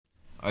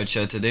Alright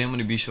chat, today I'm going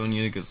to be showing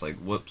you niggas like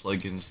what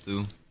plugins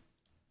do,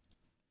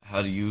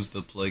 how to use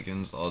the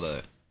plugins, all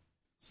that.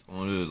 So I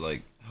want to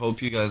like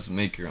help you guys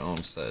make your own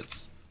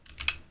sets.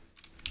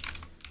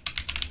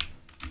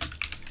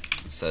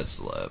 Sets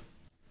lab.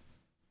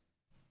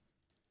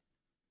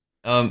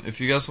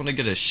 If you guys want to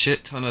get a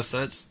shit ton of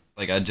sets,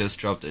 like I just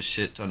dropped a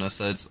shit ton of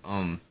sets,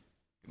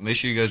 make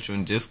sure you guys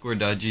join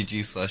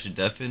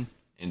discord.gg/defen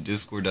and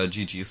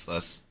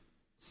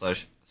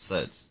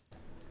discord.gg/sets.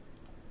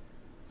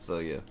 So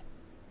yeah.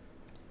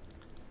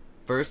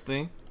 First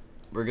thing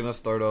we're gonna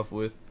start off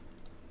with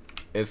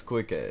is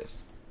Quick As.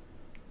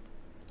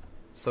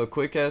 So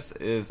Quick As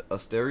is a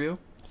stereo,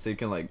 so you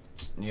can like,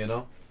 you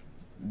know,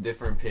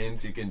 different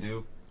pins you can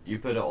do. You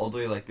put it all the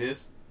way like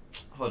this.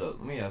 Hold up,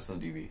 let me add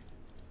some dB.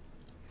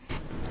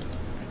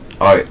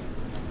 Alright,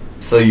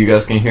 so you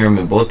guys can hear them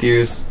in both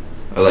ears,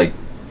 or like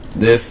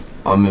this,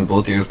 I'm in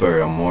both ears,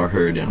 but I'm more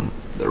heard in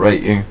the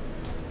right ear.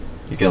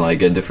 You can like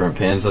get different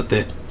pans with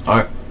it.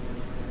 Alright,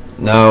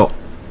 now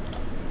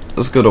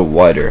let's go to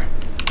wider.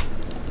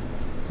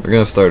 We're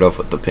gonna start off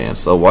with the pans.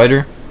 So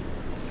wider,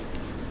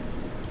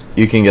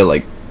 you can get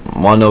like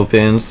mono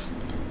pins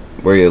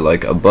where you're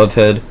like above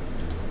head,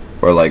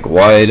 or like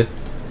wide,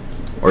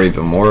 or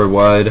even more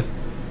wide.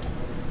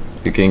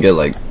 You can get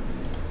like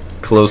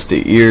close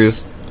to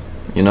ears,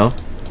 you know.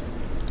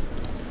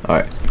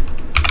 Alright,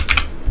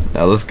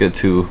 now let's get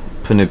to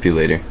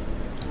manipulator.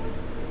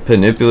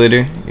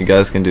 Manipulator, you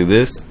guys can do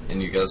this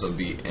and you guys will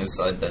be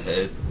inside the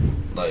head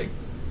like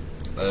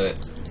that.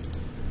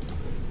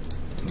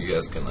 And you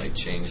guys can like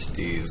change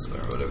these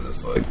or whatever the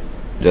fuck,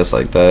 just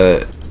like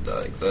that,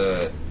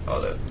 all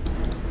that.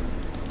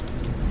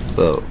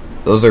 So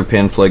those are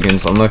pan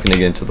plugins. I'm not gonna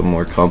get into the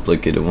more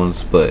complicated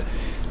ones, but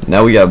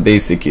now we got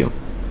basic Q.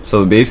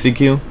 So basic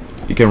Q,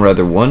 you can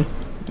rather one,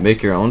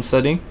 make your own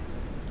setting,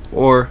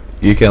 or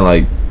you can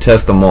like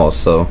test them all.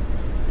 So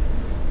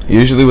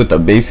usually with the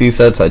basic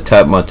sets, I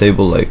tap my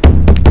table like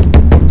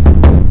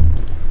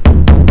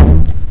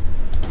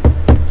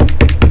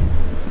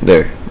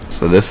there.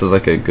 So this is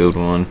like a good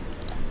one.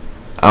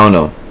 I don't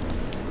know.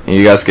 And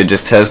you guys could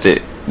just test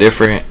it.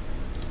 Different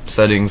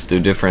settings do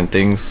different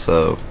things,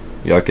 so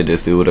y'all could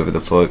just do whatever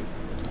the fuck.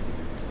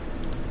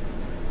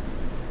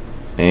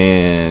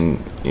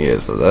 And yeah,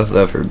 so that's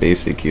that for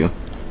basic Q.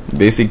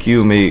 Basic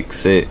Q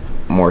makes it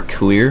more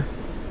clear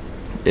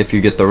if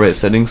you get the right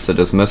settings, so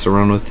just mess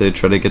around with it,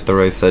 try to get the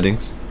right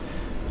settings.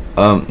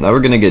 Now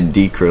we're gonna get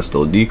D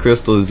crystal. D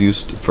crystal is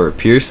used for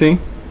piercing.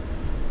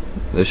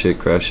 This shit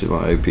crashed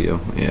my IPO,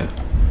 yeah.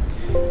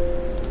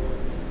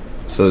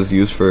 So it's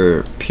used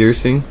for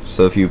piercing.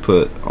 So if you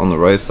put on the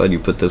right side, you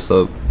put this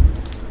up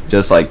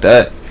just like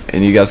that,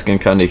 and you guys can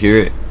kind of hear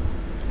it.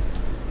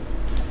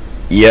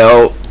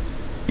 Yo,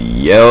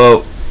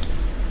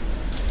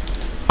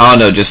 I don't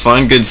know, just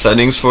find good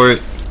settings for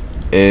it,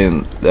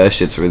 and that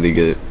shit's really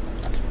good.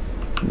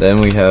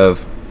 Then we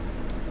have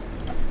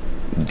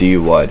D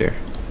wider.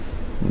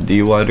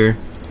 D wider,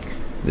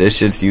 this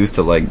shit's used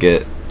to like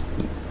get,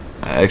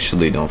 I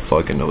actually don't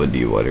fucking know what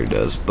D wider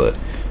does, but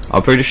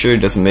I'm pretty sure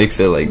it just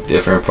makes it like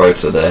different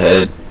parts of the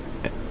head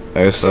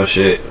or some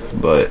shit.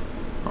 But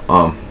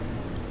I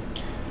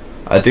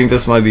think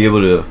this might be able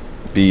to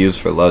be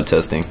used for loud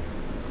testing,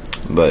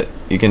 but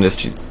you can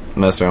just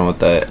mess around with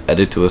that,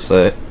 add it to a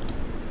set.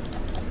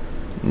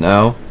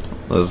 Now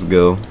let's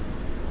go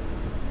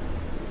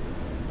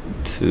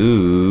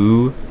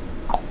to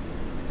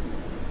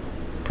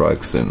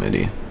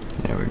proximity.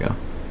 There we go.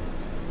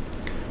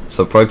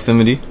 So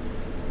proximity,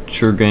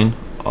 true gain,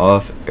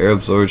 off, air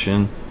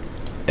absorption,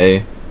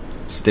 A,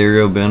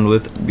 stereo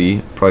bandwidth,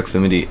 B,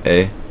 proximity,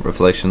 A,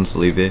 reflections,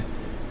 leave it.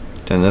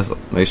 Turn this,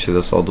 make sure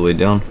that's all the way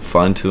down,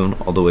 fine tune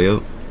all the way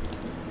up,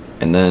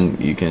 and then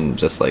you can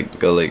just like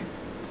go like,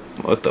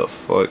 what the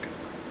fuck?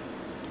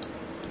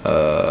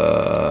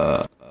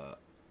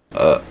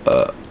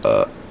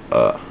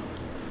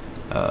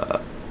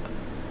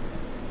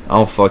 I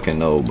don't fucking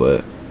know,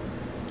 but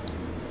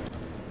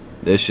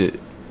this shit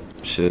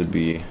should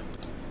be,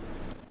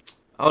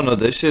 I don't know,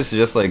 this shit's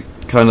just like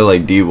kind of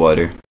like D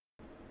wider,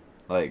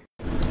 like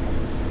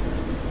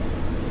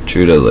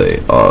true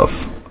delay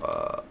off.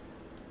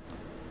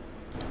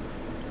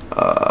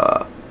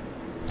 I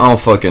don't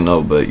fucking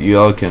know, but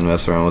y'all can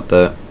mess around with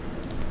that.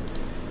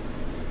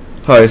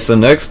 Alright, so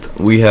next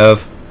we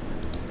have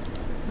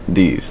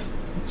these.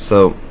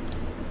 So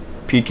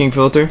peaking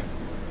filter,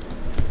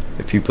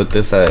 if you put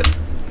this at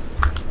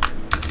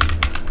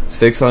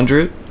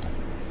 600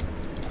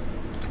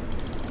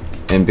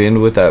 and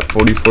bandwidth at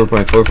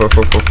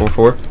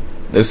 44.44444,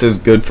 this is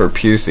good for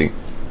piercing.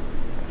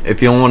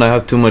 If you don't want to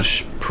have too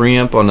much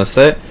preamp on a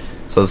set,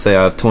 so let's say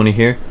I have 20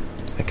 here,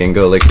 I can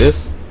go like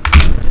this.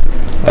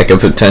 I can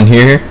put 10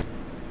 here.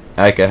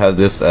 I can have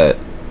this at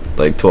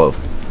like 12,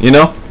 you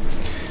know.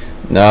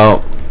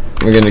 Now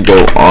we're gonna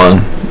go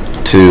on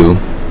to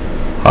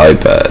high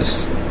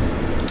pass,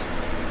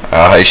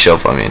 high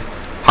shelf. I mean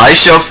high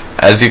shelf,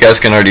 as you guys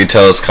can already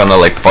tell, it's kind of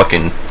like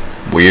fucking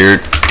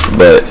weird,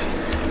 but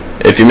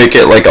if you make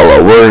it like a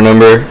lower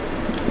number,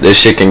 this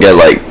shit can get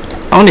like,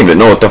 I don't even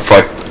know what the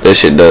fuck that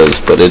shit does,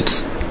 but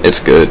it's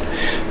good.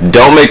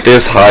 Don't make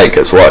this high,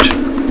 cause watch.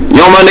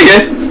 Yo, my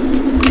nigga.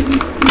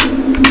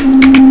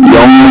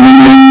 Yo,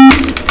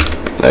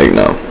 like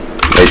no,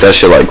 make that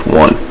shit like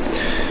 1.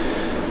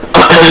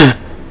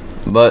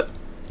 But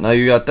now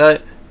you got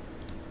that.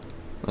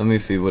 Let me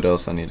see what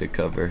else I need to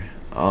cover.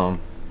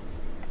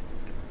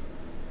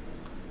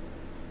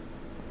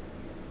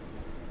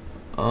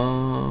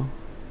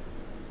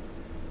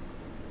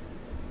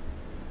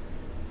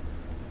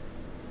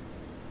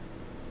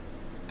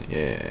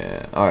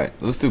 Yeah. Alright,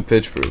 let's do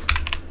pitch proof.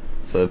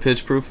 So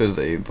pitch proof is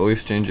a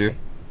voice changer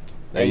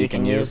that you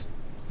can use.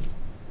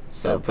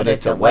 So put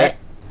it to wet.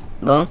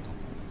 Boom.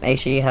 Make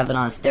sure you have it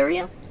on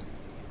stereo.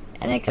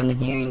 And then come in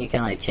here and you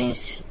can like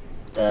change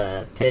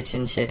the pitch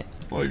and shit.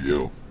 Like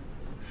yo.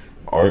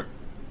 Alright.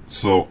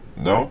 So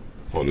now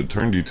I'm gonna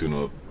turn D-tune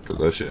up, cause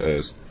that shit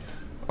ass.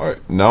 Alright,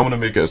 now I'm gonna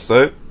make a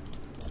set.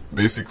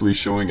 Basically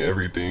showing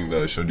everything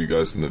that I showed you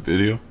guys in the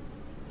video.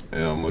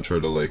 And I'm gonna try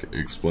to like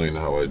explain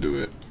how I do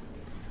it.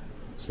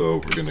 So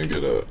we're gonna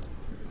get a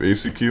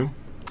bass EQ,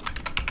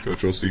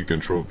 Control C,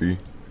 Control V.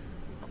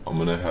 I'm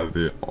gonna have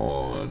it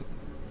on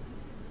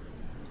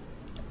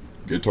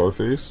guitar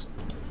face,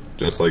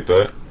 just like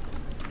that.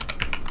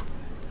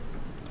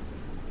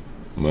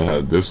 I'm gonna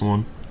have this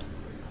one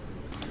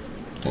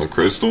on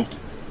crystal,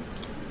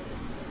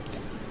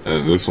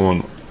 and this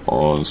one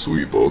on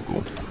sweet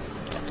vocal.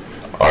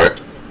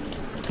 Alright.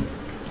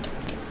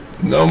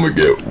 Now I'm gonna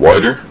get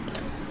wider.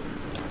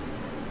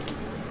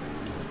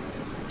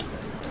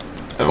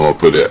 And I'm gonna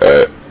put it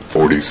at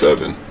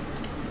 47.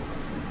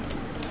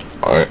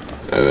 Alright,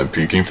 and then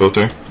peaking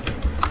filter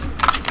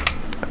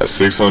at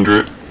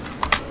 600,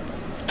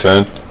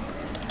 10,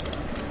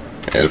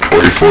 and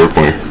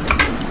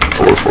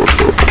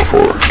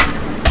 44.44444.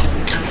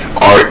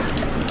 Alright,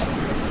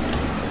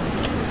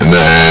 and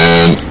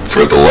then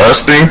for the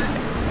last thing,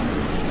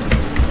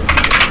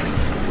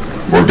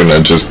 we're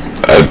gonna just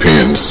add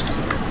pins.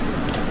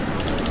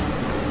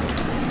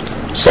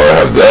 So I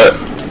have that.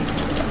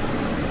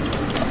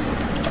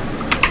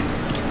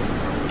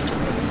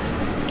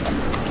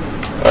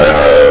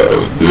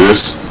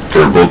 This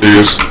for both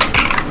ears,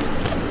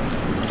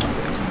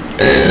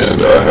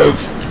 and I have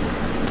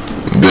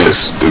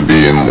this to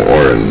be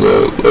more in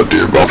the left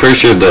ear. But I'm pretty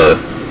sure the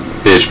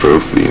pitch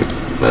proof be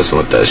messing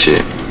with that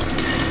shit.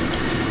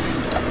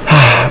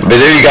 But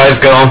there you guys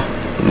go.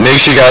 Make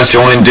sure you guys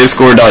join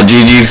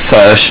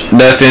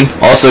discord.gg/Defin.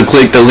 Also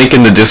click the link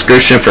in the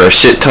description for a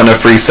shit ton of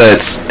free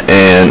sets,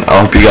 and I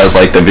hope you guys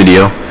like the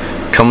video.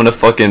 Come in the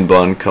fucking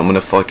bun, come in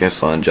the fucking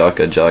sun,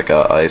 jaka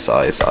jaka, ice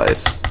ice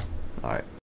ice.